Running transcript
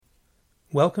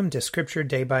Welcome to Scripture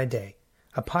Day by Day,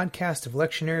 a podcast of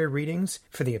lectionary readings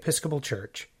for the Episcopal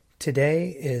Church. Today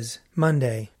is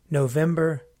Monday,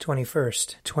 November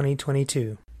 21st,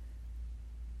 2022.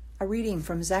 A reading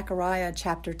from Zechariah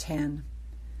chapter 10.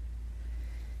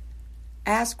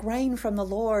 Ask rain from the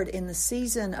Lord in the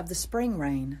season of the spring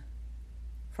rain,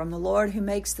 from the Lord who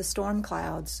makes the storm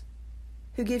clouds,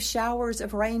 who gives showers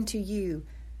of rain to you,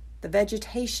 the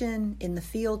vegetation in the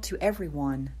field to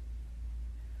everyone.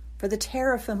 For the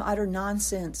teraphim utter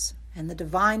nonsense, and the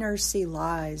diviners see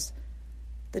lies.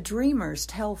 The dreamers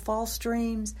tell false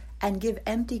dreams and give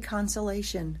empty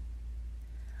consolation.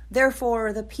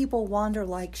 Therefore the people wander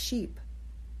like sheep.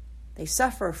 They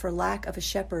suffer for lack of a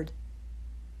shepherd.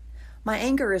 My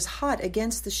anger is hot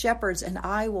against the shepherds, and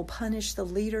I will punish the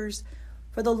leaders.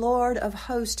 For the Lord of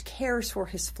hosts cares for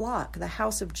his flock, the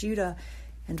house of Judah,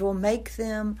 and will make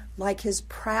them like his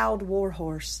proud war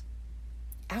horse.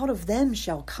 Out of them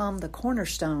shall come the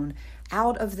cornerstone,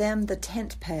 out of them the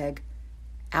tent peg,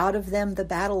 out of them the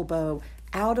battle bow,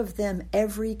 out of them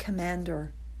every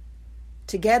commander.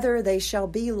 Together they shall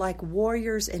be like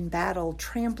warriors in battle,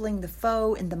 trampling the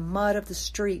foe in the mud of the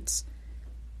streets.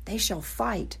 They shall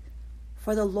fight,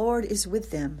 for the Lord is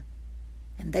with them,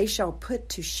 and they shall put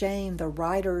to shame the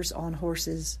riders on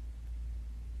horses.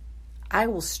 I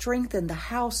will strengthen the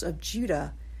house of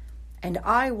Judah, and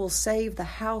I will save the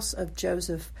house of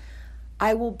Joseph.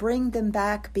 I will bring them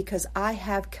back because I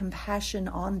have compassion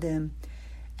on them,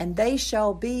 and they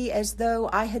shall be as though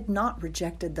I had not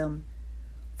rejected them.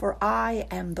 For I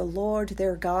am the Lord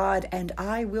their God, and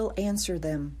I will answer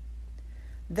them.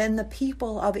 Then the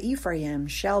people of Ephraim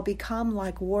shall become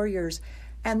like warriors,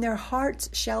 and their hearts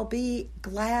shall be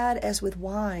glad as with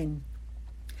wine.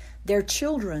 Their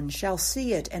children shall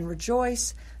see it and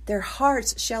rejoice. Their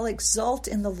hearts shall exult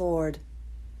in the Lord.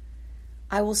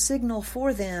 I will signal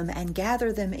for them and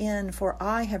gather them in, for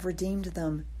I have redeemed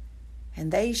them,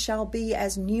 and they shall be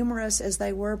as numerous as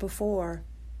they were before.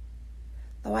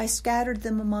 Though I scattered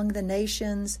them among the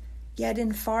nations, yet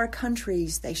in far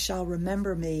countries they shall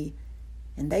remember me,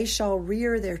 and they shall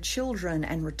rear their children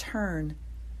and return.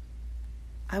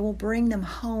 I will bring them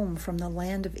home from the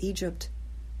land of Egypt,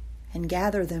 and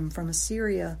gather them from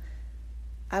Assyria.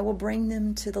 I will bring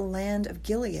them to the land of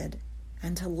Gilead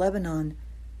and to Lebanon,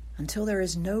 until there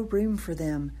is no room for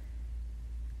them.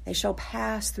 They shall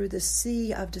pass through the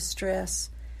sea of distress,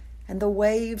 and the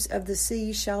waves of the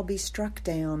sea shall be struck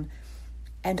down,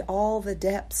 and all the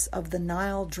depths of the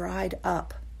Nile dried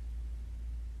up.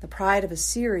 The pride of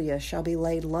Assyria shall be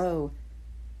laid low,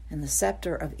 and the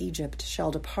scepter of Egypt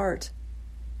shall depart.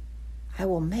 I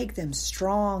will make them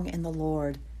strong in the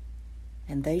Lord,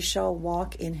 and they shall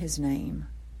walk in his name,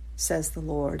 says the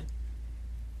Lord.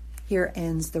 Here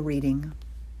ends the reading.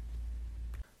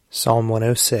 Psalm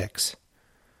 106.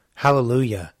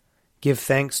 Hallelujah! Give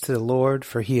thanks to the Lord,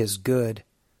 for he is good,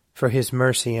 for his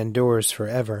mercy endures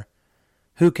forever.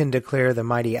 Who can declare the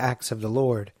mighty acts of the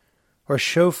Lord, or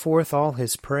show forth all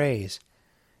his praise?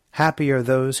 Happy are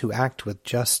those who act with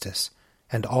justice,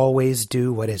 and always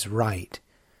do what is right.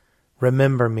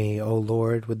 Remember me, O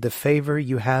Lord, with the favor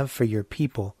you have for your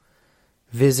people.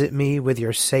 Visit me with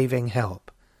your saving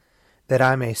help, that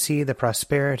I may see the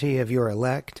prosperity of your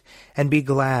elect, and be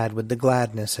glad with the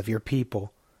gladness of your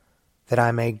people, that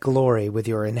I may glory with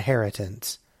your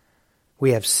inheritance.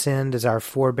 We have sinned as our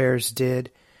forebears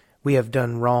did. We have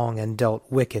done wrong and dealt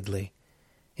wickedly.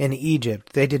 In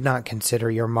Egypt they did not consider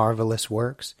your marvelous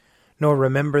works, nor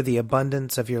remember the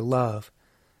abundance of your love.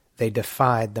 They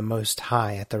defied the Most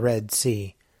High at the Red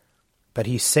Sea, but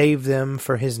he saved them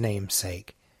for his name's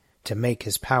sake, to make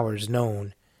his powers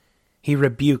known. He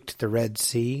rebuked the Red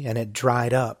Sea, and it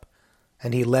dried up,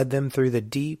 and he led them through the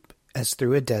deep as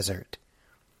through a desert.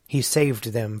 He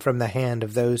saved them from the hand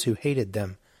of those who hated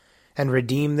them, and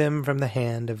redeemed them from the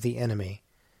hand of the enemy.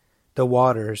 The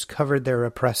waters covered their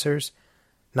oppressors,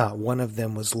 not one of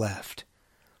them was left.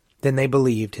 Then they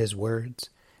believed his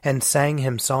words, and sang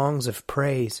him songs of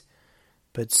praise.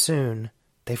 But soon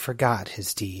they forgot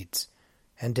his deeds,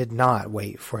 and did not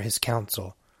wait for his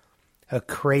counsel. A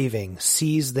craving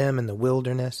seized them in the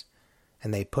wilderness,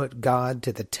 and they put God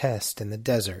to the test in the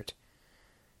desert.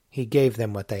 He gave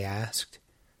them what they asked,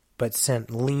 but sent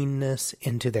leanness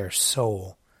into their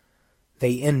soul.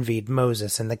 They envied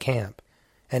Moses in the camp,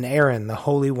 and Aaron the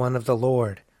Holy One of the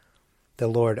Lord. The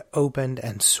Lord opened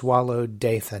and swallowed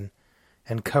Dathan,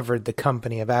 and covered the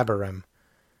company of Abiram.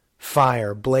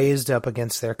 Fire blazed up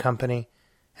against their company,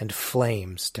 and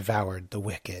flames devoured the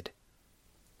wicked.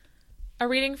 A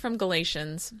reading from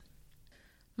Galatians.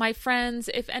 My friends,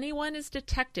 if anyone is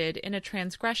detected in a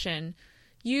transgression,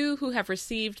 You who have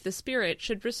received the Spirit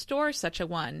should restore such a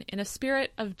one in a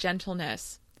spirit of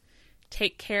gentleness.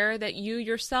 Take care that you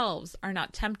yourselves are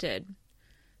not tempted.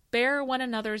 Bear one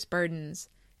another's burdens,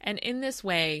 and in this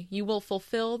way you will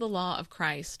fulfill the law of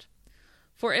Christ.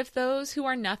 For if those who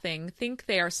are nothing think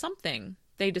they are something,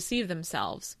 they deceive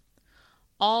themselves.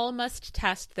 All must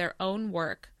test their own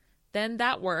work, then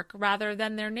that work, rather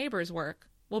than their neighbor's work,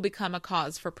 will become a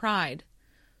cause for pride.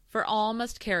 For all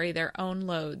must carry their own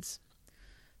loads.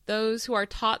 Those who are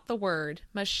taught the word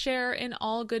must share in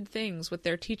all good things with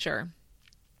their teacher.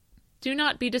 Do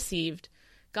not be deceived.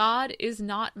 God is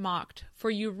not mocked, for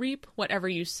you reap whatever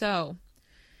you sow.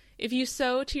 If you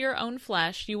sow to your own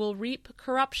flesh, you will reap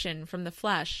corruption from the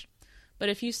flesh. But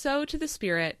if you sow to the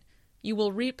Spirit, you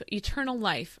will reap eternal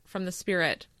life from the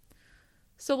Spirit.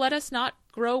 So let us not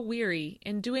grow weary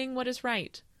in doing what is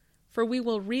right, for we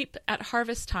will reap at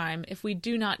harvest time if we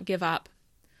do not give up.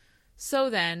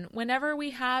 So then, whenever we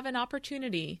have an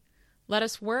opportunity, let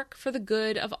us work for the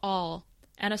good of all,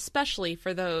 and especially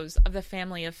for those of the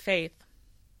family of faith.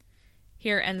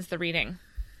 Here ends the reading.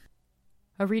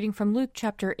 A reading from Luke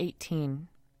chapter 18.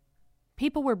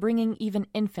 People were bringing even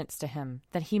infants to him,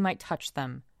 that he might touch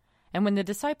them. And when the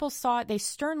disciples saw it, they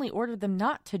sternly ordered them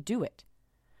not to do it.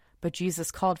 But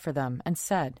Jesus called for them and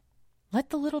said,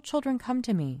 "Let the little children come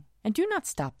to me, and do not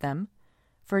stop them,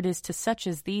 for it is to such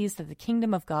as these that the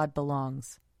kingdom of God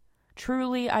belongs.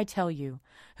 Truly, I tell you,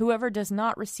 whoever does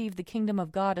not receive the kingdom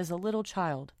of God as a little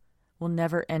child will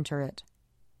never enter it."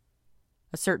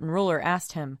 A certain ruler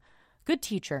asked him, "Good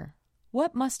teacher,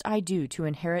 what must I do to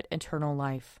inherit eternal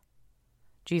life?"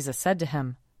 Jesus said to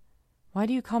him, "Why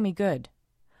do you call me good?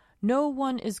 No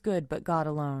one is good but God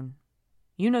alone.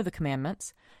 You know the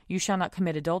commandments. You shall not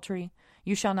commit adultery.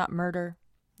 You shall not murder.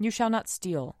 You shall not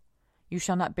steal. You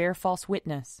shall not bear false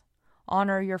witness.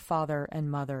 Honor your father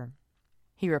and mother."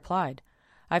 He replied,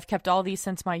 "I've kept all these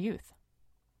since my youth."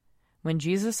 When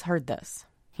Jesus heard this,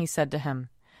 he said to him,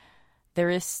 "There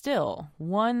is still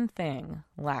one thing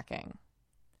lacking.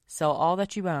 Sell all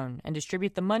that you own and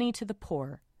distribute the money to the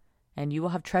poor, and you will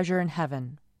have treasure in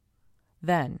heaven.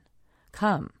 Then,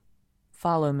 come,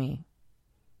 follow me."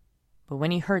 But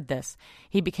when he heard this,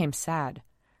 he became sad,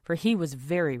 for he was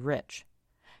very rich.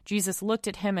 Jesus looked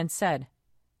at him and said,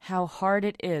 "How hard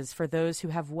it is for those who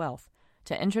have wealth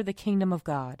to enter the kingdom of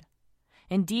God.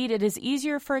 Indeed, it is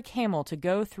easier for a camel to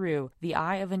go through the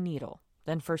eye of a needle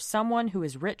than for someone who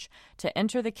is rich to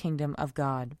enter the kingdom of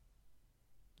God."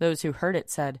 Those who heard it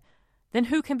said, "Then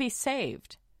who can be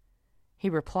saved?" He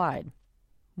replied,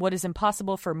 "What is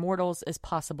impossible for mortals is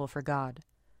possible for God."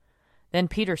 Then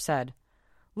Peter said,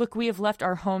 "Look, we have left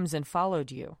our homes and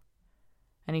followed you."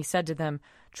 And he said to them,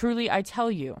 "Truly I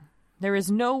tell you, there is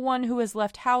no one who has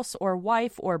left house or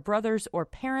wife or brothers or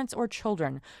parents or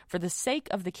children for the sake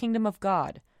of the kingdom of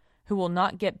God, who will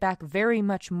not get back very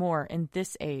much more in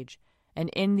this age, and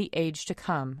in the age to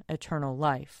come eternal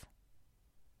life."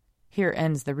 Here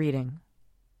ends the reading.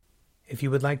 If you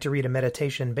would like to read a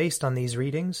meditation based on these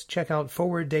readings, check out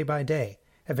Forward Day by Day,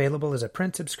 available as a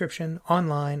print subscription,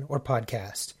 online, or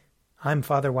podcast. I'm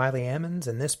Father Wiley Ammons,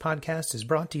 and this podcast is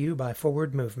brought to you by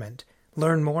Forward Movement.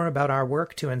 Learn more about our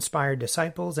work to inspire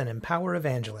disciples and empower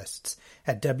evangelists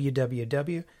at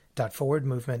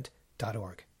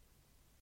www.forwardmovement.org.